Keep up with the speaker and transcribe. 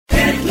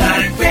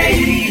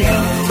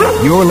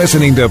You're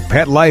listening to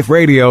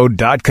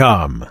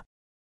PetLifeRadio.com.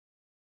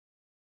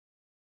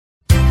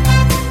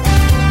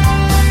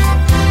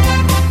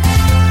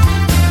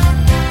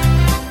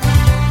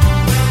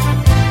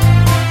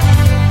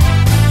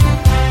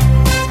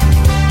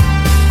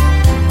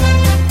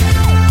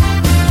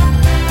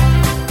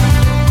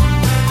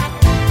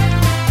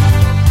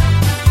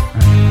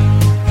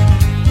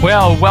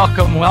 Well,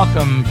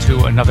 welcome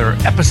to another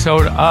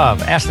episode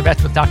of Ask the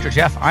Vets with Dr.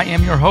 Jeff. I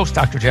am your host,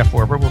 Dr. Jeff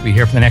Werber. We'll be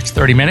here for the next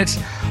 30 minutes,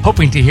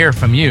 hoping to hear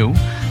from you.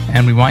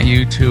 And we want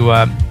you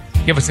to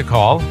give us a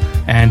call.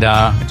 And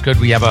it's good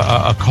we have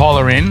a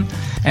caller in.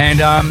 And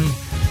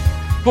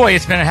boy,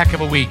 it's been a heck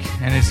of a week.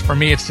 And for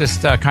me, it's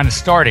just kind of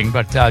starting.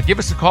 But give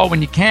us a call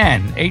when you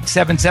can,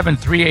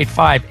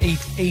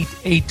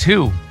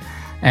 877-385-8882.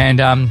 And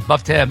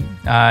love to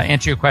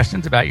answer your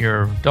questions about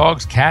your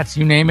dogs, cats,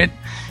 you name it.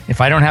 If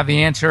I don't have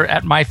the answer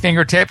at my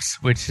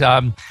fingertips, which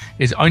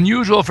is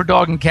unusual for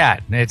dog and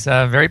cat, it's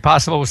very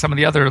possible with some of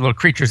the other little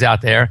creatures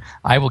out there,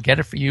 I will get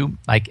it for you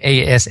like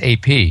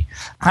ASAP.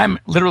 I'm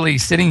literally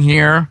sitting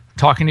here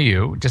talking to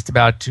you, just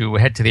about to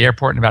head to the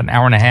airport in about an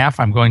hour and a half.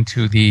 I'm going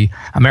to the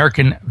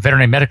American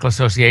Veterinary Medical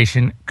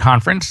Association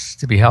conference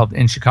to be held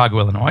in Chicago,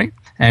 Illinois.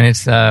 And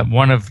it's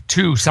one of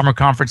two summer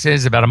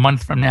conferences. About a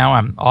month from now,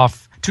 I'm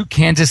off to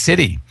Kansas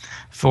City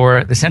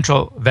for the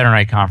Central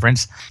Veterinary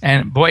Conference.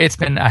 And boy, it's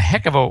been a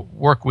heck of a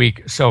work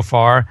week so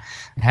far.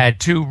 Had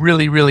two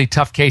really, really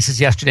tough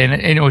cases yesterday.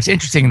 And it's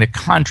interesting, the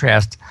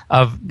contrast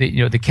of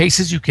the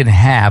cases you can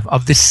have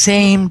of the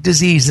same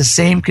disease, the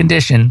same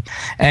condition,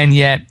 and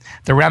yet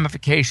the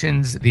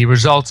ramifications, the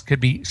results could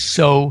be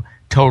so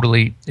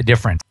totally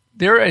different.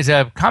 There is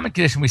a common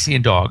condition we see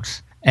in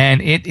dogs,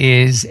 and it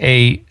is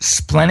a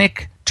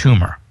splenic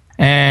tumor.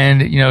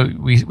 And,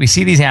 we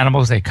see these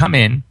animals, they come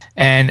in,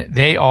 and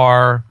they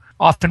are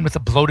often with a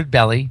bloated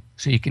belly,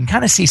 so you can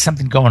kind of see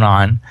something going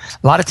on.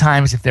 A lot of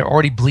times, if they're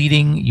already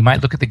bleeding, you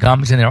might look at the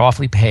gums, and they're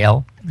awfully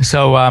pale.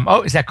 So,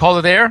 is that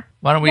caller there?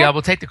 Why don't we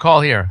we'll take the call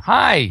here.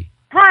 Hi.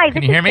 Hi,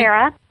 can this you hear is me?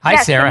 Sarah. Hi,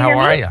 yes, Sarah. How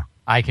are you?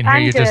 I can hear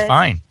you good. just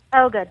fine.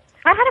 Oh, good.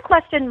 I had a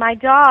question. My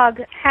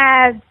dog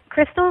had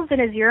crystals in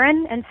his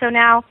urine, and so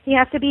now he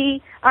has to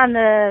be on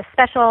the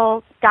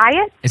special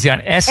diet. Is he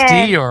on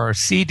SD or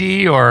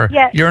CD or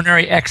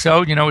urinary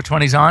XO? You know which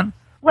one he's on?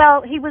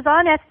 Well, he was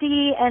on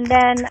SD, and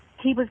then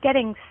he was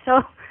getting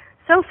so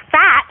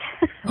fat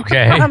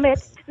from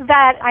it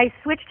that I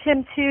switched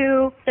him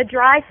to the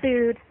dry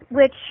food,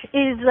 which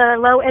is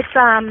it's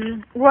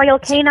Royal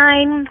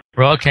Canine.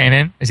 Royal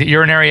Canine. Is it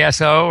urinary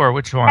SO or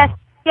which one?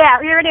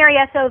 Urinary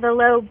SO, the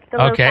low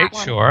okay, fat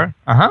one. Sure.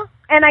 Uh-huh.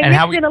 And I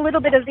mixed in a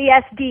little bit of the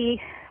SD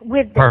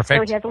with it,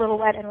 so he has a little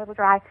wet and a little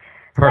dry.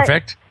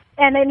 Perfect.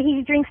 And then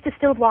he drinks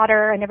distilled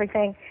water and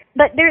everything.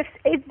 But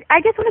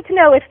I just wanted to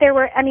know if there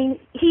were,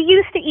 he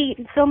used to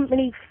eat so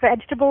many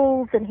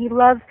vegetables, and he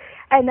loves,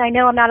 and I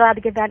know I'm not allowed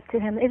to give that to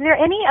him. Is there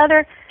any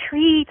other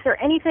treats or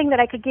anything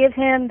that I could give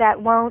him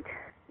that won't,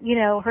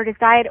 hurt his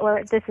diet,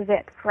 or this is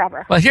it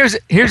forever? Well, here's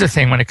the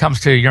thing when it comes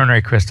to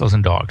urinary crystals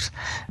in dogs.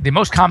 The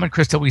most common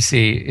crystal we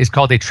see is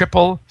called a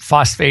triple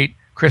phosphate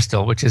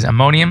crystal, which is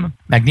ammonium,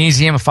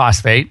 magnesium,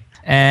 phosphate.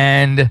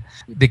 And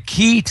the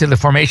key to the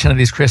formation of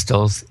these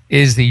crystals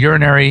is the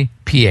urinary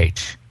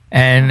pH.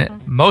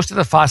 And most of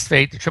the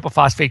triple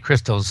phosphate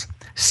crystals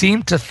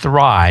seem to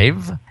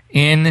thrive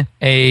in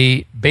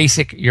a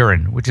basic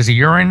urine, which is a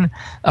urine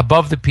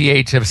above the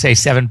pH of, say,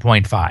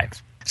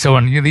 7.5. So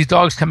when these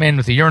dogs come in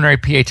with a urinary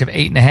pH of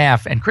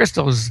 8.5 and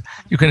crystals,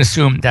 you can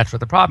assume that's what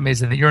the problem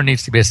is, and the urine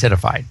needs to be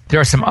acidified. There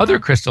are some other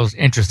crystals,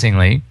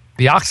 interestingly,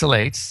 the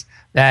oxalates,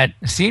 that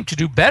seem to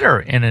do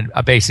better in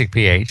a basic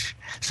pH.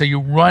 So you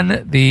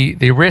run the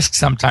risk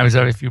sometimes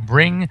of, if you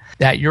bring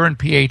that urine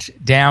pH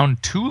down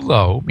too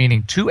low,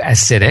 meaning too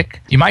acidic,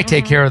 you might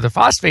take care of the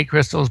phosphate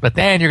crystals, but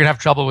then you're going to have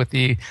trouble with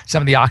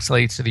some of the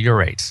oxalates or the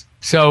urates.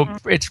 So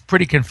it's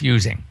pretty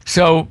confusing.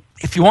 So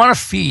if you want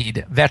to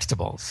feed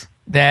vegetables,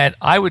 that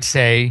I would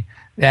say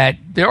that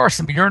there are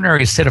some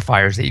urinary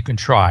acidifiers that you can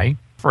try.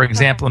 For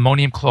example,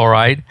 ammonium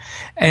chloride,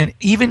 and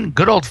even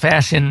good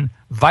old-fashioned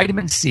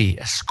vitamin C,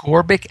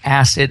 ascorbic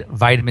acid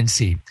vitamin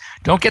C.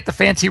 Don't get the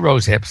fancy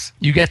rose hips.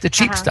 You get the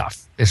cheap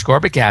stuff,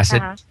 ascorbic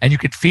acid, and you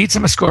could feed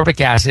some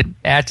ascorbic acid,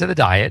 add to the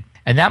diet,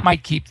 and that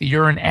might keep the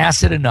urine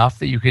acid enough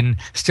that you can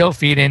still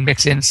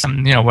mix in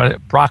some,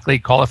 broccoli,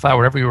 cauliflower,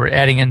 whatever you were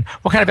adding in.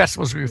 What kind of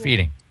vegetables were you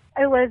feeding?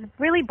 It was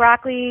really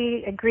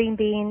broccoli and green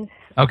beans.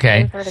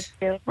 Okay.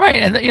 Right,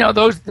 and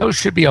those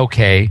should be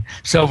okay.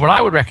 So what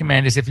I would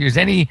recommend is, if there's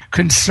any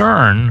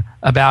concern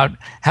about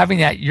having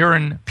that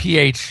urine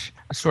pH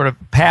sort of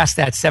past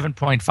that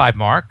 7.5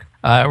 mark,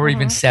 or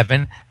even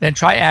 7, then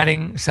try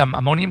adding some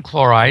ammonium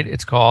chloride,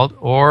 it's called,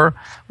 or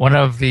one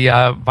of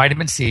the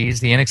vitamin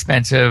C's, the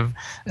inexpensive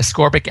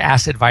ascorbic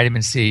acid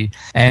vitamin C,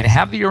 and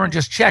have the urine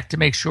just checked to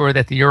make sure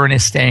that the urine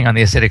is staying on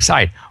the acidic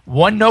side.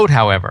 One note,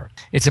 however,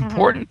 it's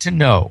important to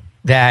know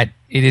that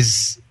it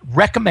is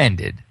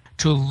recommended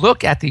to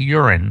look at the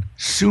urine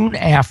soon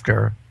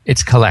after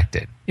it's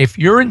collected. If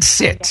urine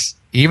sits,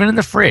 even in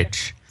the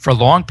fridge, for a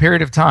long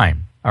period of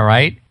time, all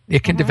right,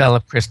 it can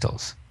develop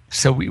crystals.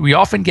 So we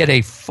often get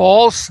a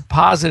false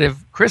positive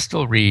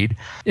crystal read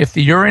if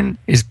the urine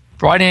is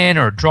brought in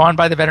or drawn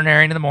by the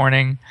veterinarian in the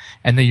morning,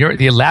 and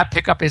the lab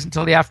pickup isn't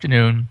until the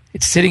afternoon.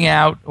 It's sitting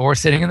out or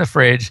sitting in the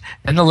fridge.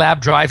 Then the lab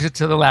drives it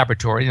to the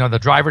laboratory. The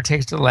driver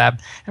takes it to the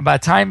lab, and by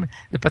the time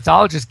the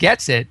pathologist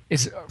gets it,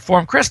 it's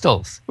formed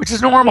crystals, which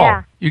is normal.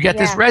 Yeah. You get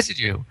this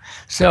residue.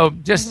 So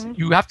just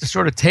you have to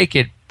sort of take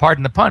it,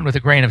 pardon the pun, with a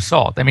grain of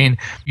salt. I mean,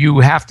 you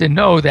have to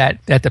know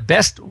that the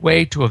best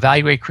way to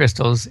evaluate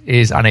crystals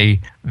is on a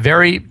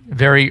very,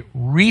 very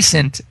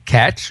recent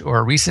catch or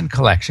a recent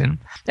collection.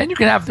 Then you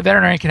can have the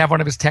veterinarian can have one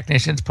of his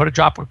technicians put a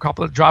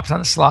couple of drops on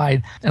the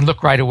slide and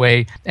look right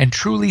away and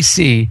truly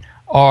see,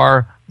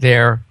 are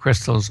there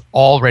crystals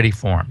already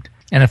formed?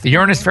 And if the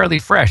urine is fairly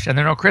fresh and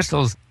there are no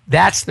crystals,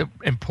 that's the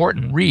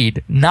important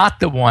read, not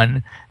the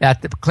one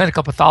that the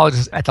clinical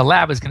pathologist at the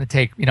lab is going to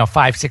take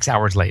 5-6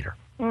 hours later.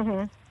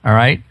 Mm-hmm. All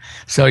right.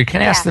 So you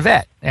can ask the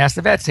vet. Ask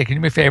the vet, say, can you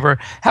do me a favor?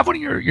 Have one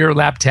of your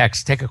lab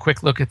techs take a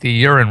quick look at the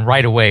urine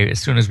right away as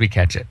soon as we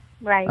catch it.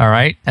 Right. All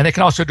right. And they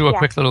can also do a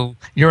quick little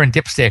urine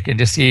dipstick and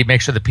just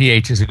make sure the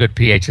pH is a good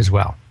pH as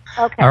well.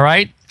 Okay. All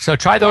right. So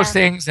try those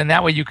things, and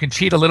that way you can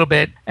cheat a little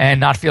bit and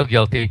not feel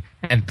guilty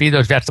and feed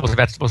those vegetables. The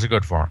vegetables are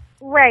good for him.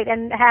 Right.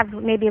 And have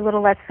maybe a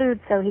little less food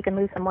so he can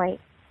lose some weight.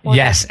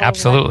 Yes,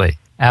 absolutely.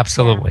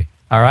 Absolutely.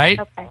 Yeah. All right.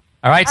 Okay.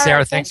 All right,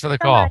 Sarah, thanks for the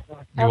call.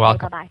 You're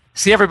welcome. Bye-bye.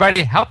 See,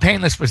 everybody, how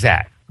painless was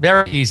that?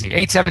 Very easy.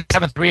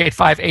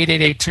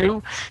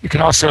 877-385-8882. You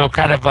can also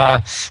kind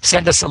of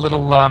send us a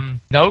little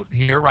note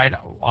here right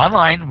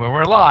online where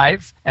we're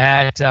live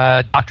at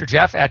Dr.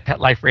 Jeff at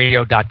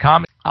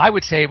PetLifeRadio.com. I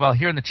would say, well,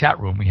 here in the chat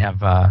room we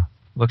have,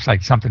 looks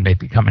like something may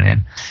be coming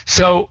in.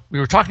 So we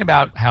were talking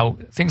about how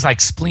things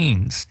like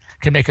spleens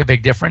can make a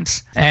big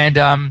difference. And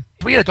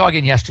we had a dog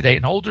in yesterday,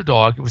 an older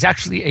dog. It was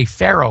actually a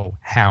Pharaoh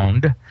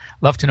hound.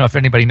 Love to know if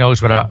anybody knows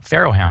what a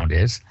Pharaoh hound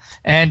is.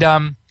 And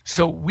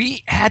so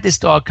we had this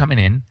dog coming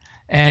in,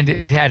 and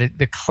it had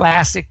the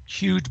classic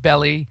huge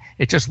belly.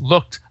 It just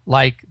looked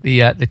like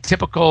the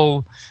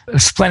typical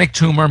splenic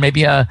tumor,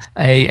 maybe a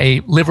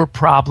liver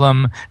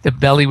problem. The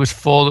belly was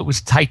full. It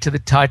was tight to the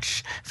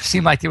touch.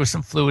 Seemed like there was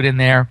some fluid in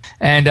there.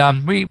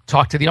 And we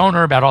talked to the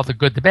owner about all the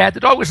good, the bad.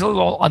 The dog was a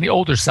little on the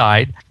older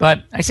side.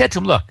 But I said to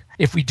him, look,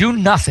 if we do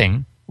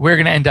nothing, we're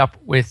going to end up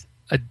with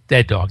a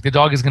dead dog. The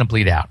dog is going to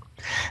bleed out.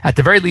 At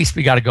the very least,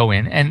 we got to go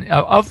in. And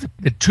of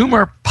the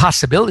tumor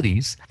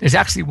possibilities, there's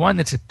actually one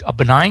that's a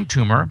benign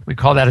tumor. We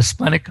call that a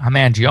splenic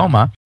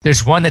hemangioma.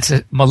 There's one that's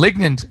a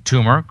malignant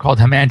tumor called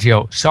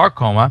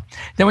hemangiosarcoma.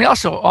 Then we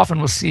also often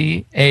will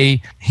see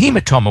a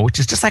hematoma, which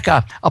is just like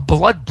a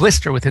blood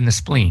blister within the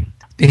spleen.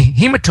 The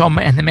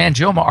hematoma and the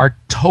hemangioma are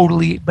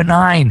totally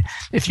benign.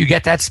 If you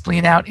get that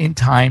spleen out in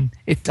time,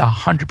 it's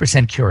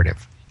 100%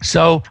 curative.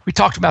 So we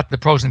talked about the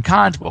pros and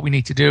cons, what we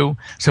need to do.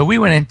 So we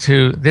went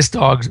into this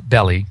dog's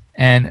belly,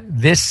 and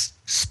this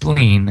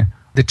spleen,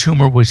 the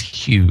tumor was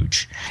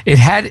huge. It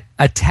had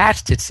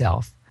attached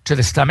itself to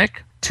the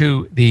stomach,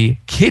 to the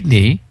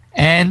kidney,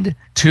 and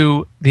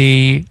to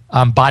the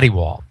body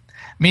wall,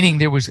 meaning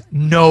there was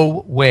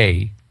no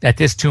way that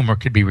this tumor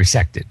could be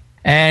resected.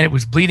 And it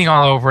was bleeding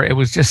all over. It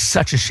was just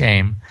such a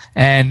shame.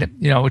 And,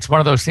 it's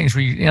one of those things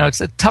where, it's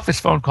the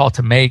toughest phone call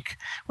to make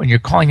when you're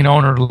calling an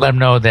owner to let them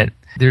know that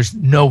there's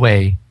no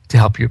way to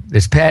help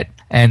this pet,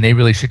 and they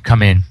really should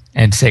come in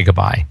and say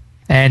goodbye.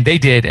 And they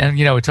did. And,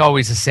 it's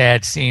always a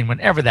sad scene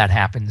whenever that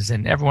happens.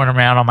 And everyone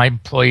around, all my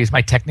employees,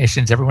 my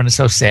technicians, everyone is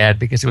so sad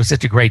because it was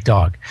such a great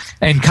dog.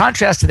 In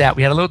contrast to that,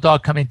 we had a little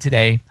dog come in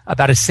today,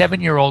 about a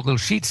 7-year-old little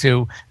Shih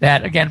Tzu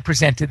that, again,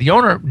 presented. The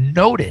owner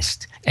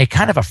noticed a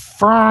kind of a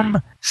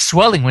firm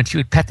swelling when she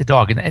would pet the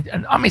dog.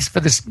 And I mean, for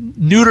this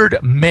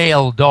neutered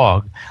male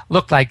dog,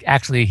 looked like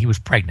actually he was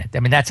pregnant. I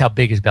mean, that's how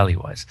big his belly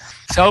was.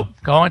 So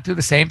going through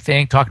the same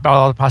thing, talked about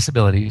all the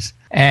possibilities.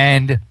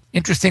 And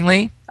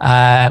interestingly,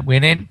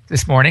 went in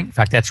this morning. In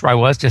fact, that's where I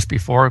was just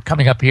before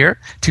coming up here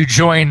to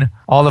join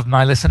all of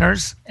my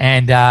listeners.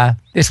 And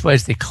this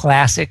was the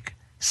classic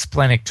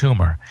splenic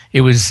tumor.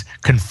 It was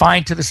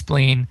confined to the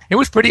spleen. It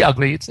was pretty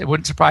ugly. It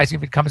wouldn't surprise me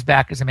if it comes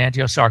back as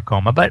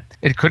hemangiosarcoma, but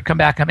it could come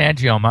back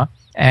hemangioma.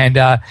 And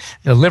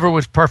the liver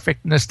was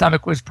perfect, and the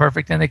stomach was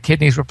perfect, and the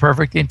kidneys were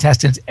perfect, the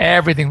intestines,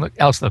 everything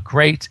else looked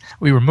great.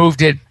 We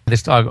removed it.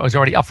 This dog was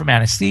already up from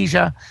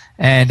anesthesia,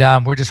 and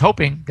we're just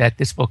hoping that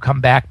this will come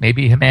back,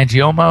 maybe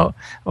hemangioma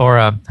or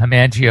a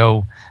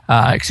hematoma,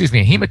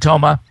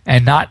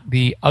 and not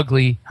the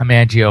ugly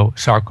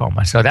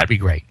hemangiosarcoma. So that'd be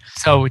great.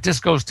 So it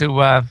just goes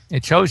to,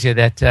 it shows you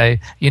that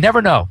you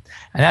never know.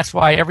 And that's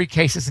why every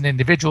case is an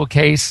individual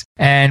case.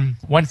 And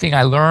one thing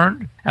I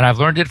learned, and I've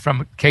learned it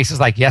from cases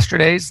like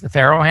yesterday's, the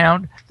Pharaoh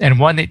hound, and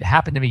one that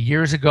happened to me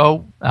years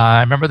ago.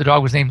 I remember the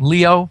dog was named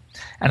Leo,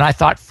 and I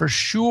thought for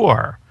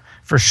sure,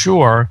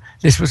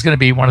 this was going to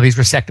be one of these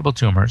resectable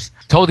tumors.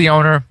 Told the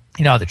owner,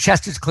 the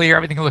chest is clear,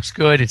 everything looks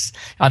good. It's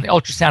on the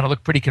ultrasound, it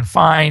looked pretty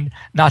confined.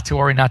 Not to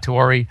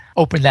worry.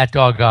 Opened that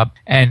dog up,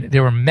 and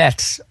there were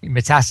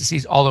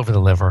metastases all over the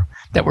liver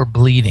that were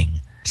bleeding.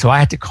 So I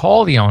had to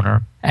call the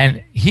owner,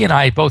 and he and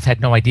I both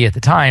had no idea at the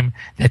time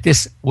that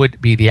this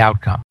would be the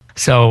outcome.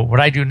 So what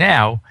I do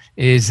now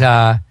is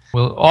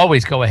we'll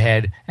always go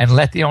ahead and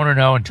let the owner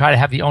know and try to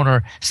have the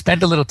owner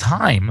spend a little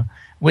time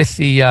with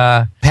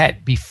the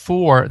pet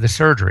before the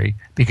surgery,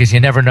 because you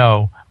never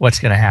know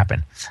what's going to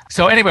happen.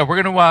 So anyway,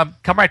 we're going to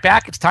come right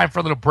back. It's time for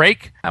a little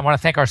break. I want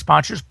to thank our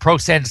sponsors,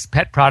 ProSense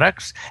Pet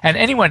Products, and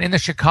anyone in the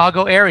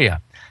Chicago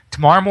area.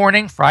 Tomorrow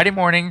morning, Friday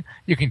morning,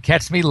 you can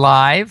catch me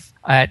live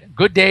at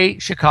Good Day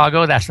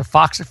Chicago. That's the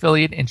Fox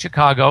affiliate in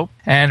Chicago.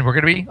 And we're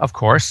going to be, of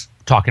course,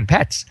 talking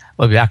pets.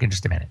 We'll be back in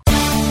just a minute.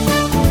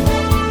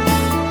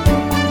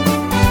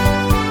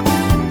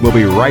 We'll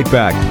be right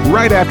back,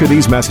 right after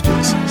these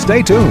messages.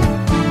 Stay tuned.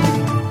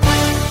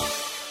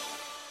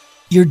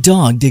 Your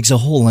dog digs a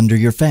hole under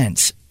your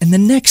fence, and the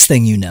next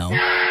thing you know,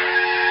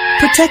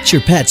 protect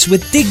your pets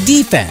with Dig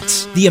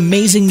Defense, the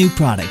amazing new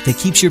product that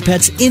keeps your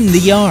pets in the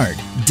yard.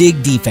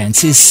 Dig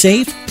Defense is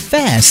safe,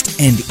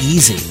 fast, and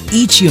easy.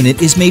 Each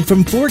unit is made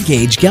from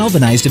 4-gauge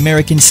galvanized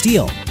American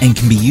steel and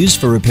can be used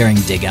for repairing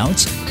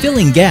digouts,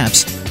 filling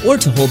gaps, or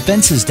to hold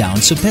fences down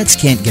so pets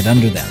can't get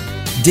under them.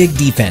 Dig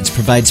Defense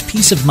provides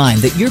peace of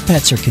mind that your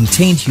pets are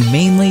contained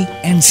humanely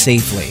and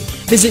safely.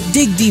 Visit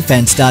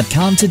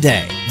digdefense.com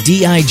today.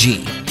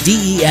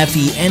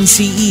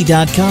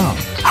 DIGDEFENCE.com.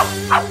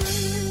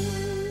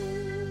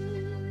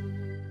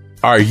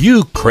 Are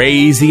you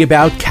crazy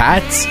about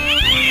cats?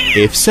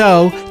 If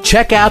so,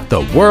 check out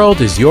The World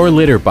is Your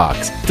Litter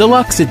Box,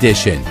 Deluxe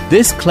Edition.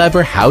 This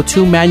clever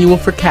how-to manual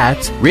for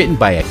cats, written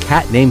by a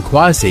cat named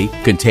Quasi,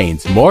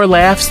 contains more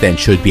laughs than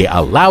should be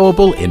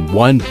allowable in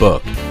one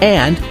book,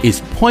 and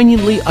is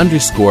poignantly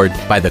underscored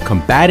by the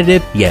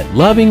combative yet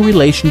loving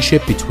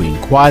relationship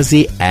between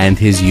Quasi and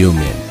his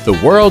human. The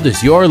World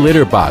is Your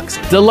Litter Box,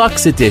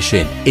 Deluxe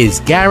Edition, is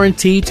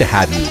guaranteed to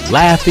have you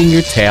laughing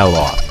your tail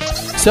off.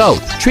 So,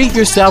 treat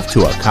yourself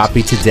to a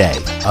copy today.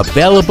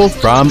 Available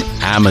from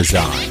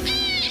Amazon.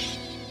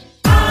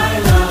 I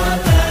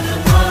love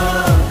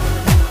animals.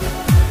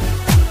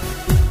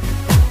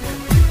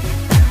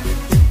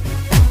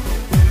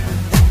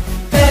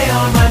 They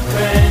are my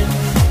friends.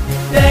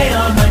 They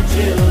are my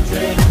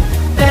children.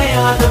 They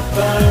are the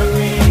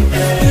furry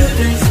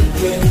elders and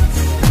kids.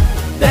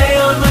 They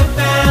are my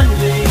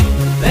family.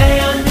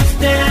 They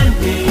understand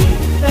me.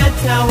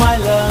 That's how I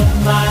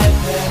love my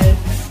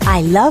pets.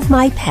 I Love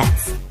My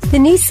Pets, the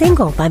new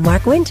single by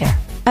Mark Winter,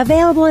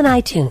 available on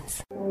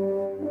iTunes.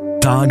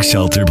 Dog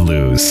Shelter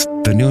Blues,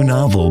 the new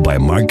novel by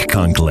Mark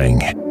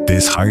Conkling.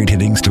 This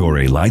hard-hitting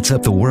story lights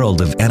up the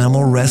world of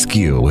animal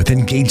rescue with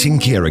engaging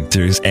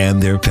characters and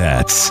their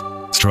pets,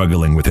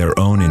 struggling with their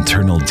own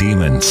internal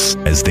demons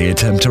as they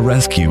attempt to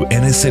rescue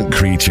innocent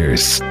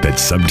creatures that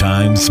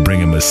sometimes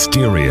bring a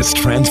mysterious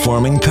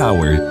transforming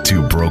power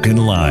to broken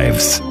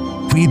lives.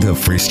 Read the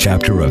first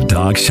chapter of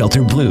Dog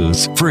Shelter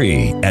Blues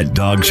free at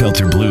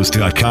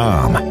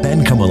dogshelterblues.com.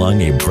 Then come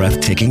along a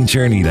breathtaking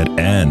journey that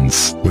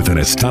ends with an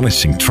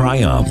astonishing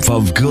triumph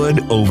of good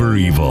over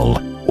evil.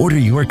 Order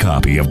your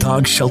copy of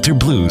Dog Shelter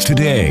Blues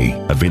today.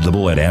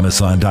 Available at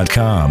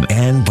Amazon.com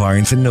and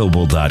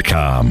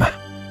BarnesandNoble.com.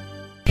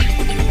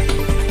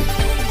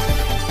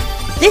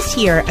 This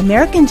year,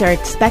 Americans are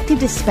expected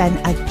to spend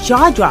a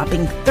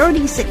jaw-dropping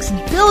 $36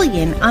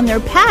 billion on their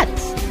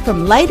pets.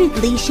 From lighted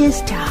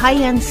leashes to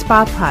high-end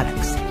spa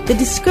products, the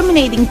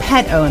discriminating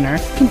pet owner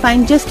can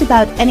find just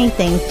about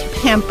anything to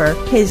pamper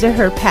his or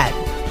her pet.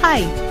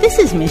 Hi, this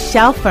is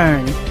Michelle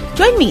Fern.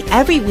 Join me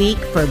every week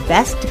for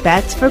Best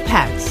Bets for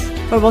Pets,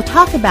 where we'll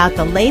talk about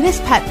the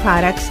latest pet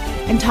products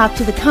and talk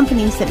to the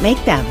companies that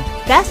make them.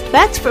 Best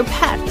Bets for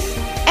Pets,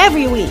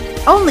 every week,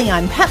 only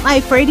on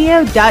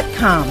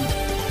PetLifeRadio.com.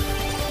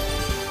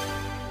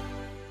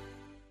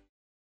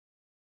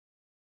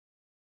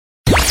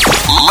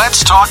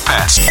 Let's talk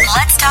pets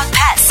Let's talk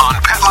pets on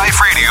Pet Life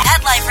Radio.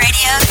 Pet Life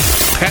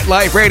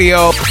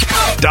Radio.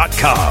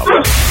 PetLifeRadio.com.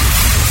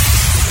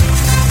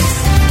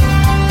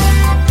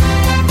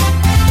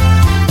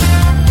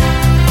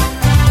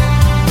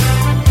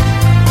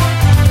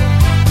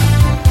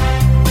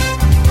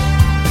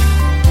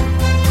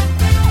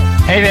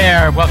 Hey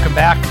there, welcome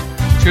back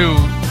to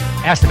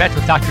Ask the Vets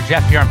with Dr.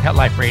 Jeff here on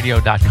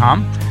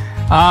PetLifeRadio.com.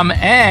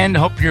 And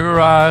hope you're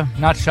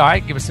not shy.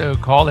 Give us a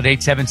call at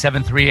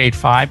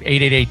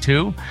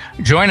 877-385-8882.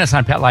 Join us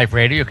on Pet Life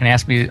Radio. You can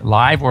ask me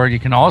live, or you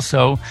can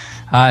also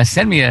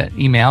send me an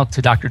email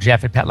to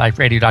drjeff at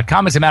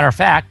PetLifeRadio.com. As a matter of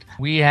fact,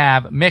 we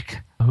have Mick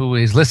who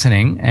is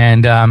listening,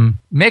 and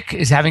Mick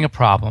is having a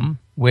problem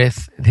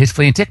with his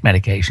flea and tick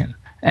medication.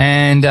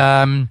 And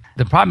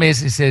the problem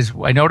is, he says,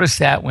 I noticed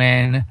that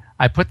when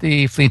I put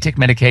the flea and tick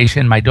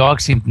medication, my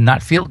dog seemed to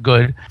not feel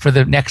good for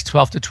the next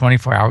 12 to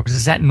 24 hours.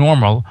 Is that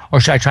normal, or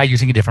should I try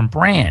using a different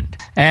brand?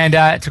 And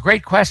it's a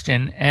great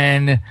question.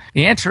 And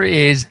the answer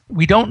is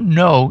we don't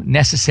know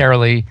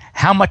necessarily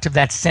how much of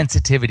that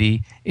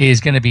sensitivity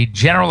is going to be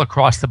general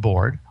across the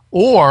board,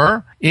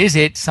 or is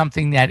it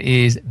something that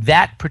is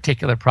that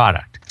particular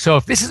product? So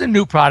if this is a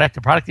new product,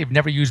 a product you've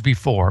never used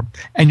before,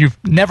 and you've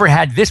never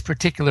had this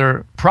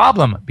particular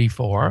problem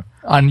before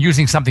on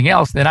using something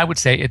else, then I would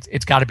say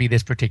it's got to be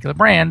this particular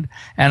brand,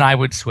 and I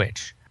would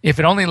switch. if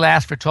it only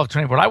lasts for 12 to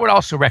 20, what I would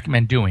also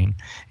recommend doing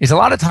is a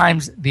lot of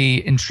times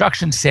the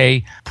instructions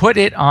say put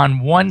it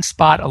on one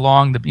spot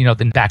along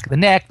the back of the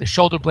neck, the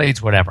shoulder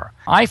blades, whatever.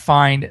 I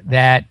find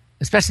that,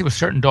 especially with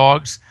certain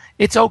dogs,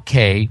 it's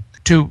okay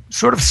to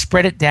sort of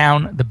spread it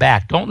down the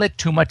back. Don't let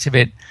too much of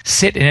it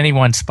sit in any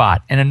one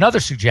spot. And another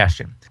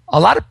suggestion, a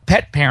lot of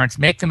pet parents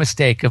make the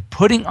mistake of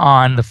putting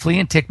on the flea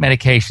and tick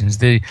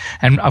medications,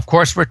 and of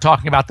course we're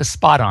talking about the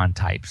spot-on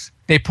types.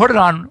 They put it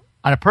on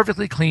a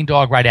perfectly clean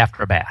dog right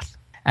after a bath.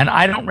 And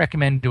I don't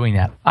recommend doing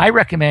that. I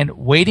recommend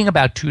waiting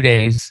about 2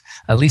 days,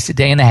 at least a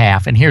day and a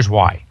half, and here's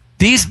why.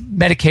 These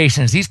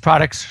medications, these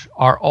products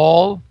are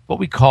all what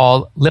we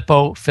call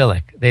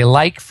lipophilic. They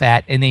like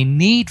fat, and they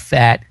need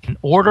fat in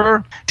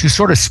order to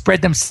sort of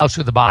spread themselves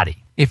through the body.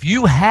 If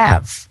you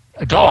have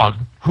a dog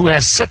who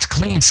has such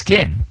clean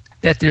skin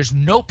that there's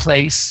no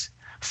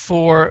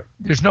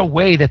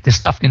way that this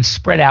stuff can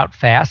spread out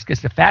fast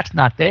because the fat's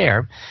not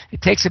there,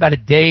 it takes about a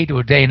day to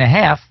a day and a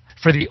half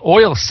for the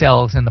oil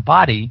cells in the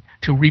body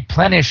to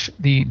replenish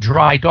the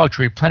dry dog,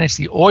 to replenish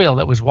the oil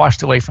that was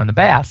washed away from the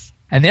bath.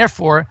 And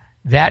therefore,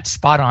 that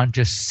spot on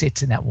just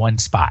sits in that one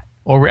spot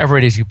or wherever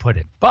it is you put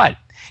it. But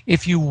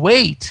if you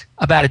wait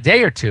about a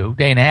day or two,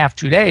 day and a half,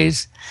 2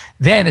 days,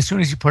 then as soon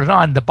as you put it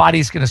on, the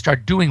body's going to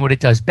start doing what it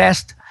does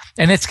best,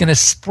 and it's going to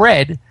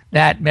spread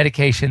that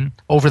medication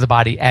over the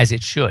body as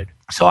it should.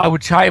 So I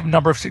would try a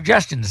number of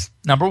suggestions.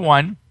 Number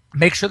one,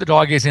 make sure the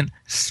dog isn't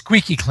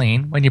squeaky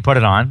clean when you put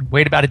it on.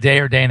 Wait about a day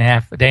and a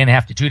half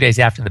to 2 days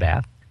after the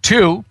bath.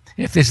 2,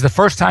 if this is the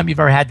first time you've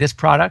ever had this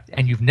product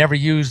and you've never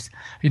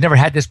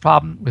had this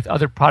problem with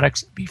other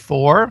products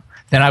before,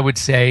 then I would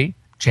say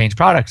change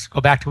products.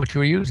 Go back to what you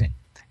were using.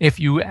 If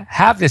you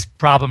have this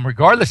problem,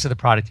 regardless of the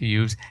product you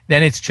use,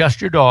 then it's just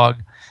your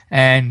dog,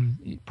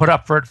 and put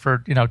up for it for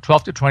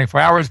 12 to 24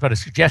 hours. But a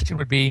suggestion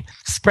would be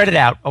spread it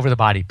out over the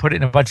body. Put it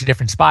in a bunch of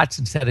different spots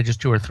instead of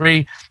just 2 or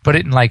 3. Put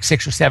it in like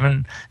 6 or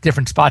 7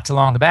 different spots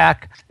along the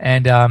back,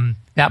 and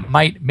that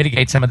might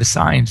mitigate some of the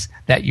signs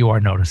that you are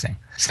noticing.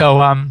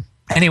 So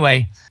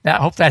anyway, I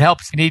hope that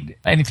helps. If you need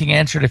anything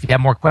answered, if you have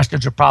more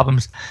questions or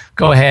problems,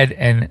 go ahead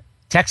and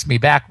text me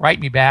back, write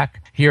me back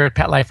here at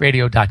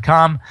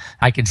PetLifeRadio.com.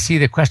 I can see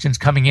the questions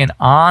coming in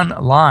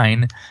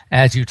online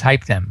as you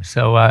type them.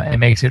 So it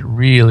makes it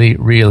really,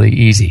 really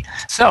easy.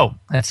 So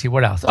let's see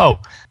what else. Oh,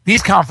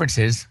 these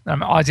conferences,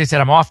 as I said,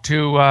 I'm off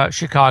to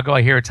Chicago.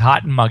 I hear it's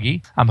hot and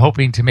muggy. I'm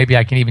hoping to maybe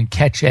I can even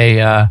catch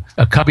a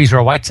Cubbies or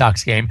a White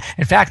Sox game.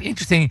 In fact,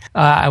 interesting,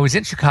 I was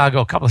in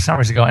Chicago a couple of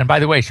summers ago. And by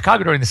the way,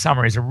 Chicago during the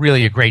summer is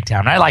really a great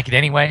town. I like it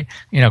anyway.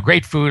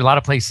 Great food, a lot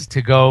of places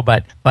to go,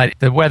 but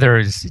the weather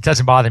it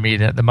doesn't bother me,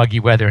 the muggy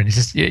weather. And it's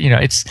just,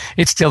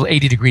 it's still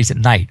 80 degrees at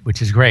night,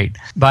 which is great.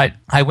 But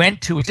I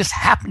went to, it just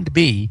happened to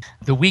be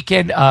the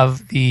weekend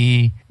of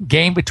the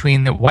game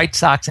between the White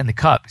Sox and the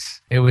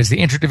Cubs. It was the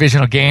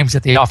interdivisional games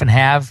that they often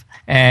have,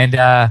 and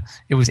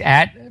it was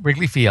at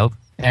Wrigley Field.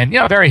 And,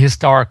 a very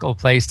historical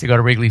place to go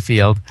to Wrigley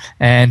Field.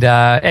 And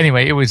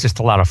anyway, it was just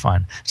a lot of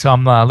fun. So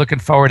I'm looking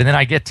forward. And then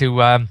I get to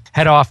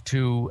head off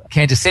to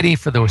Kansas City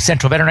for the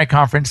Central Veterinary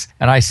Conference.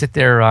 And I sit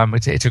there.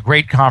 It's a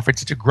great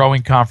conference. It's a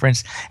growing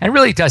conference. And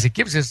really does. It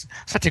gives us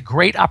such a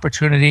great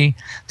opportunity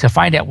to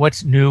find out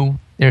what's new.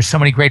 There's so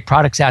many great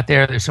products out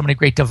there. There's so many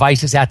great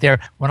devices out there.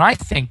 When I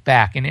think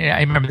back, and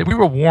I remember that we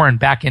were warned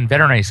back in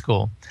veterinary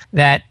school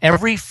that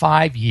every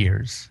 5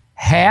 years,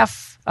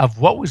 half of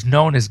what was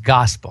known as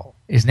gospel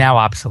is now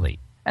obsolete.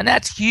 And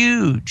that's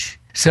huge.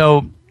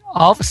 So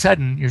all of a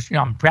sudden,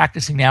 I'm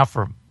practicing now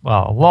for,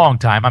 a long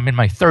time. I'm in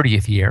my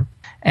 30th year.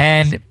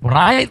 And when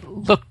I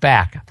look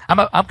back, I'm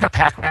going to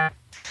pack rat.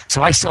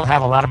 So I still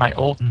have a lot of my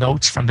old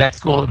notes from vet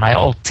school and my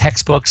old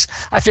textbooks.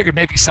 I figured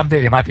maybe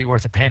someday they might be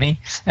worth a penny.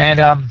 And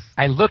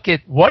I look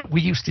at what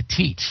we used to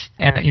teach.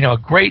 And, a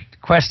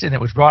great question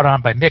that was brought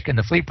on by Mick and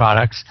the Flea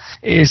Products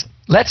is,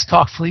 let's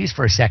talk fleas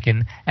for a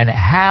second and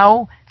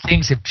how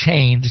things have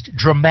changed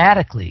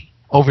dramatically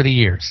over the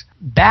years.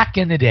 Back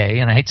in the day,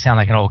 and I hate to sound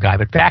like an old guy,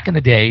 but back in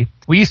the day,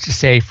 we used to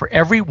say for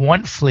every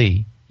one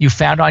flea you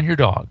found on your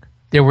dog,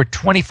 there were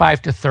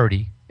 25 to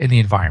 30 in the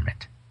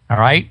environment. All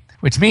right?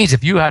 Which means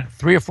if you had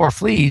 3 or 4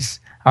 fleas,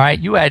 all right,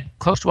 you had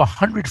close to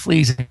 100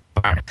 fleas in the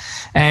environment.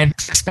 And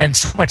spend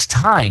so much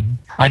time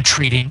on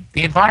treating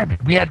the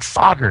environment. We had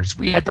foggers,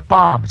 we had the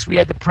bombs, we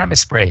had the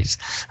premise sprays,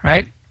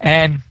 right?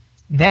 And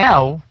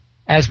now,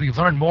 as we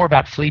learn more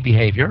about flea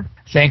behavior,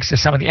 thanks to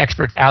some of the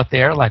experts out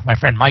there, like my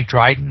friend Mike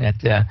Dryden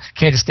at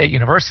Kansas State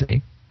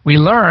University, we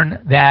learn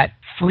that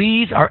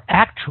fleas are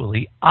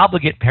actually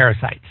obligate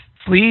parasites.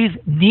 Fleas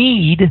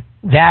need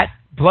that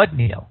blood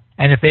meal.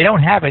 And if they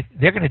don't have it,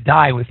 they're going to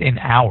die within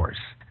hours,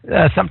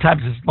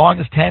 sometimes as long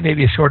as 10,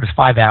 maybe as short as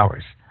 5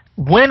 hours.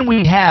 When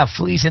we have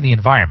fleas in the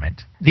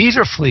environment, these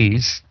are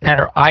fleas that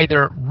are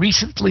either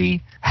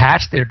recently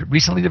hatched, they're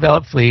recently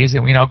developed fleas,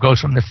 and we know it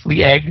goes from the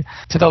flea egg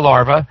to the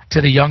larva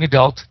to the young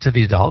adult to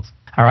the adult,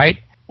 all right?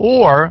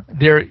 Or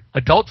they're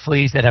adult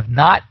fleas that have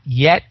not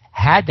yet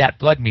had that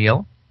blood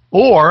meal,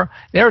 or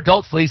they're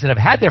adult fleas that have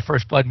had their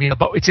first blood meal,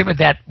 but it's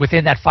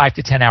within that 5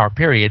 to 10 hour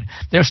period,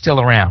 they're still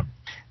around.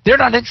 they're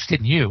not interested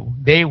in you.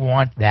 They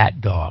want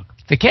that dog.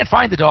 If they can't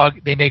find the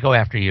dog, they may go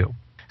after you.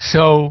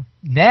 So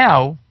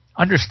now,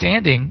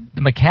 understanding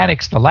the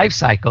mechanics, the life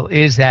cycle,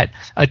 is that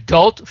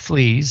adult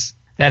fleas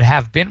that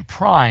have been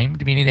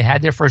primed, meaning they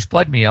had their first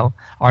blood meal,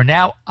 are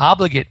now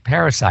obligate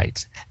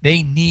parasites.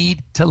 They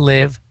need to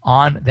live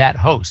on that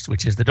host,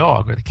 which is the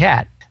dog or the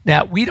cat.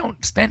 Now, we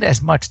don't spend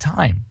as much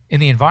time in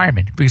the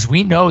environment because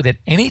we know that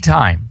any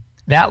time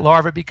that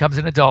larva becomes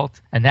an adult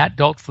and that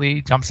adult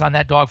flea jumps on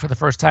that dog for the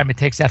first time and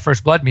takes that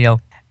first blood meal,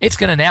 it's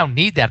going to now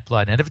need that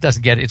blood. And if it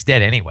doesn't get it, it's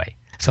dead anyway.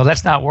 So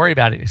let's not worry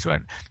about it. So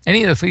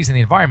any of the fleas in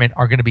the environment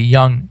are going to be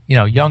young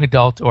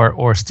adult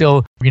or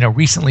still,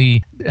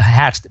 recently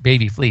hatched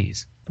baby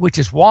fleas. Which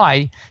is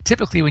why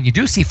typically when you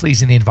do see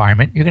fleas in the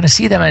environment, you're going to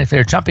see them, and if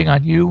they're jumping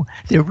on you,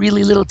 they're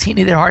really little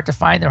teeny, they're hard to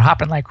find, they're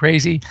hopping like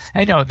crazy.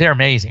 I know, they're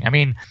amazing. I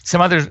mean,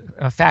 some other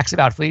facts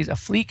about fleas, a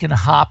flea can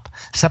hop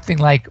something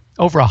like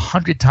over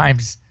 100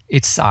 times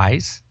its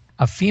size.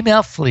 A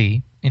female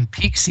flea in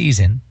peak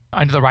season,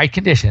 under the right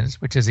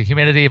conditions, which is a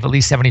humidity of at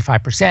least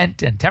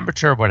 75% and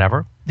temperature,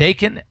 whatever, they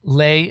can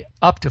lay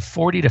up to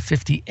 40 to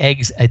 50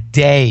 eggs a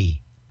day.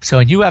 So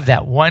when you have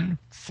that one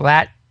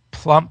fat,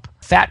 plump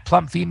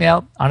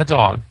female on a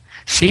dog,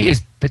 she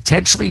is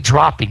potentially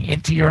dropping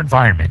into your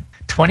environment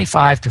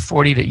 25 to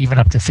 40 to even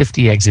up to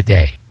 50 eggs a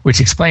day,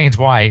 which explains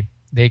why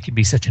they can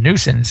be such a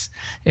nuisance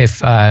if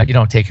you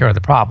don't take care of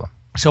the problem.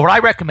 So what I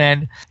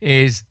recommend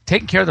is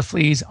taking care of the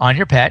fleas on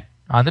your pet,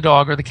 on the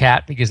dog or the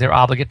cat, because they're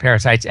obligate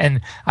parasites.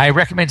 And I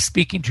recommend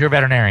speaking to your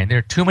veterinarian. There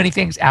are too many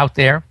things out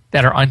there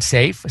that are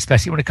unsafe,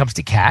 especially when it comes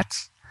to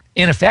cats,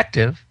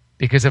 ineffective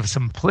because of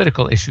some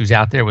political issues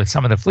out there with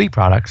some of the flea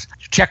products.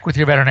 Check with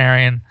your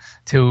veterinarian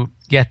to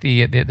get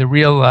the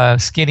real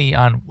skinny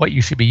on what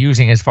you should be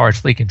using as far as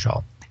flea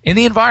control. In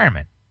the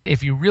environment,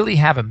 if you really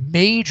have a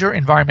major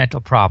environmental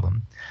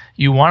problem,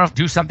 you want to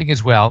do something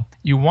as well.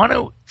 You want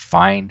to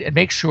find and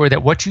make sure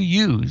that what you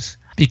use,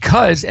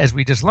 because as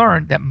we just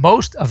learned, that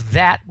most of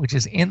that which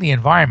is in the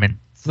environment,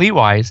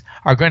 flea-wise,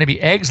 are going to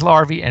be eggs,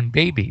 larvae, and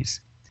babies.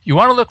 You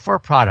want to look for a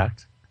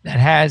product that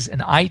has an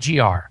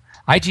IGR.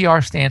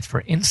 IGR stands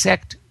for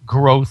Insect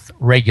Growth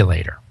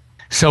Regulator.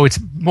 So it's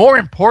more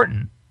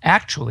important,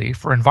 actually,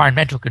 for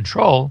environmental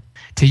control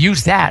to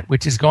use that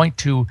which is going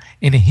to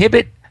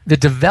inhibit the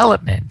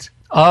development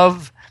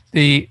of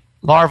the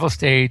larval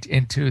stage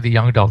into the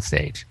young adult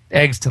stage,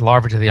 eggs to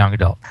larva to the young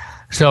adult.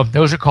 So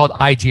those are called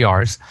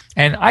IGRs.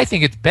 And I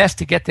think it's best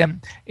to get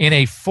them in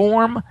a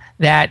form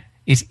that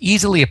is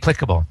easily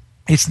applicable.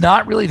 It's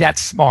not really that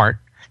smart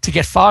to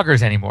get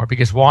foggers anymore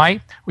because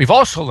why? We've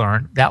also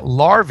learned that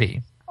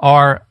larvae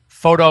are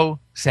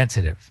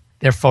photosensitive.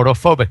 They're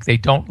photophobic. They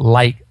don't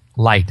like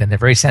light, and they're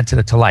very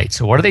sensitive to light.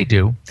 So what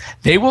do?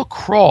 They will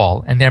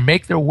crawl and they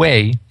make their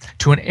way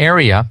to an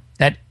area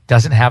that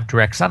doesn't have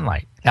direct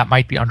sunlight. That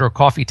might be under a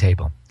coffee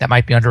table. That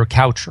might be under a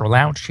couch or a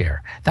lounge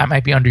chair. That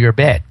might be under your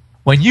bed.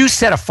 When you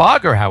set a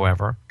fogger,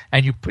 however,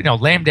 and you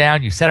lay them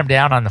down, you set them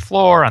down on the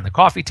floor, on the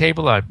coffee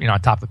table,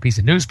 on top of a piece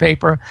of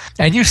newspaper,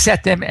 and you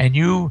set them and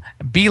you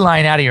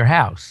beeline out of your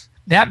house.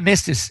 That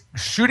mist is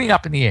shooting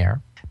up in the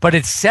air, but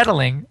it's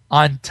settling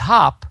on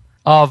top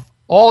of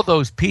all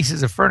those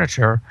pieces of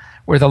furniture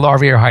where the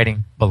larvae are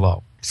hiding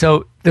below.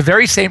 So the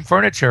very same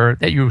furniture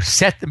that you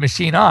set the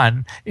machine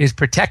on is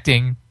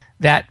protecting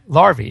that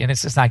larvae, and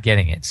it's just not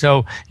getting it.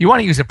 So you want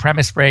to use a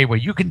premise spray where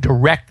you can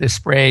direct the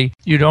spray.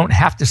 You don't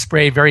have to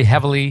spray very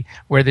heavily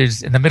where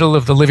there's in the middle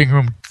of the living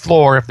room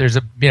floor if there's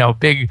a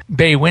big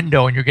bay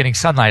window and you're getting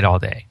sunlight all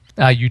day.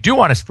 You do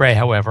want to spray,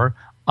 however,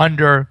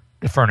 under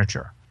the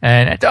furniture.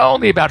 And it's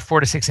only about 4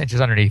 to 6 inches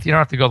underneath. You don't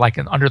have to go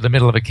under the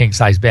middle of a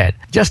king-size bed,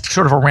 just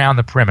sort of around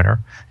the perimeter,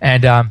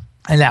 and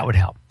that would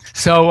help.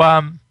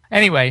 So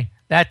anyway,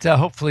 that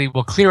hopefully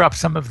will clear up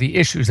some of the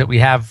issues that we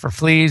have for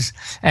fleas.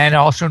 And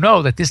also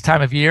know that this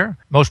time of year,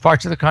 most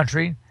parts of the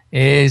country,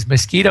 is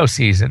mosquito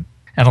season.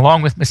 And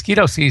along with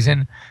mosquito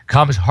season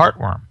comes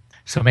heartworm.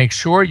 So make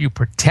sure you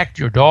protect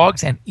your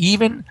dogs and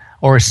even,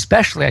 or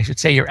especially, I should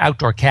say, your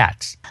outdoor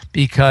cats,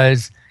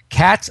 because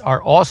cats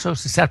are also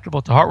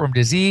susceptible to heartworm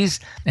disease,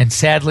 and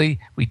sadly,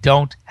 we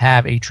don't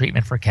have a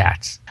treatment for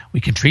cats.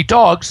 We can treat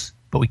dogs,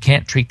 but we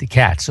can't treat the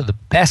cats. So the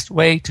best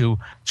way to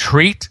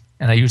treat,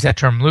 and I use that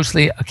term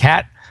loosely, a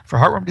cat for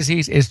heartworm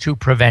disease is to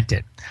prevent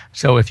it.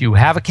 So if you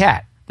have a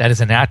cat that is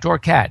an outdoor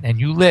cat and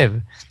you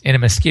live in a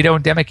mosquito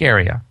endemic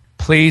area,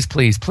 please,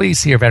 please, please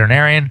see your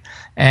veterinarian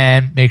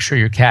and make sure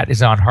your cat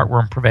is on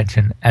heartworm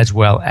prevention as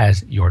well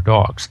as your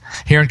dogs.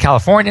 Here in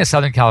California,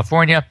 Southern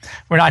California,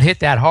 we're not hit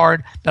that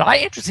hard, but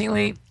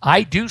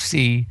I do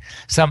see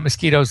some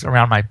mosquitoes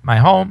around my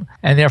home,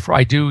 and therefore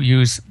I do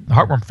use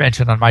heartworm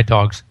prevention on my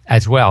dogs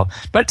as well.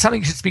 But it's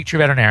something you should speak to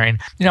your veterinarian.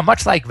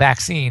 Much like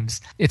vaccines,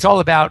 it's all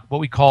about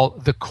what we call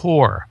the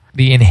core,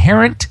 the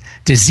inherent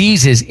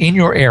diseases in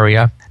your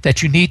area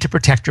that you need to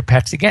protect your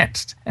pets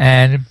against.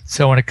 And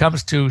so when it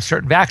comes to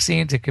certain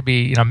vaccines, it could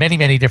be many,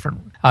 many different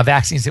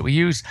vaccines that we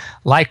use.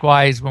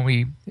 Likewise, when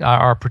we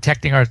are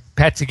protecting our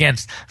pets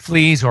against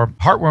fleas or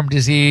heartworm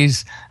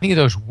disease, any of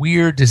those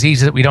weird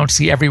diseases that we don't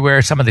see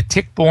everywhere, some of the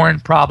tick-borne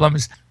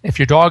problems, if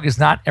your dog is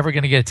not ever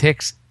going to get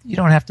ticks, you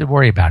don't have to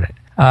worry about it.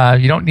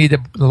 You don't need the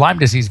Lyme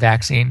disease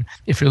vaccine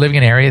if you're living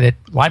in an area that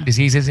Lyme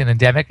disease is an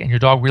endemic and your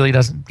dog really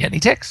doesn't get any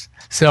ticks.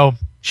 So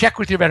check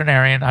with your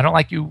veterinarian. I don't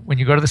like you when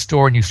you go to the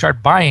store and you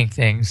start buying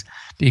things,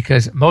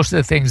 because most of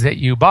the things that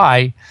you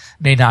buy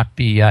may not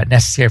be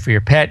necessary for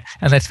your pet.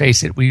 And let's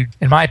face it,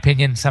 in my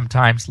opinion,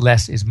 sometimes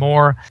less is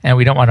more, and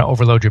we don't want to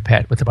overload your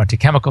pet with a bunch of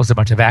chemicals, a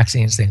bunch of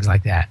vaccines, things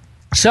like that.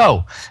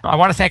 So I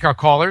want to thank our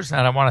callers,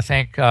 and I want to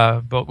thank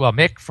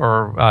Mick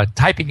for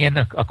typing in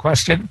a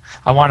question.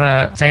 I want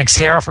to thank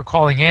Sarah for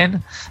calling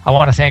in. I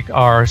want to thank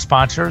our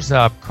sponsors,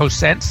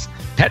 ProSense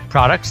Pet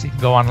Products. You can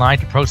go online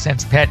to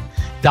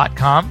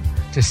ProSensePet.com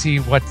to see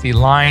what the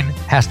line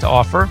has to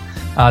offer.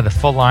 The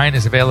full line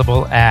is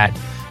available at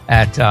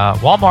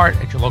Walmart,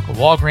 at your local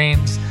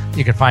Walgreens.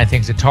 You can find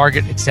things at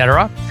Target,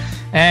 etc.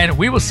 And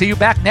we will see you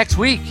back next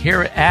week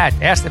here at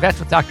Ask the Vets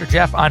with Dr.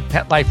 Jeff on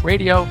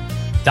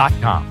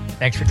PetLifeRadio.com.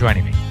 Thanks for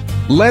joining me.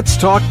 Let's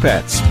Talk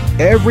Pets,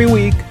 every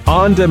week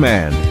on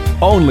demand,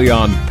 only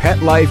on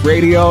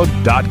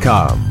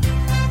PetLifeRadio.com.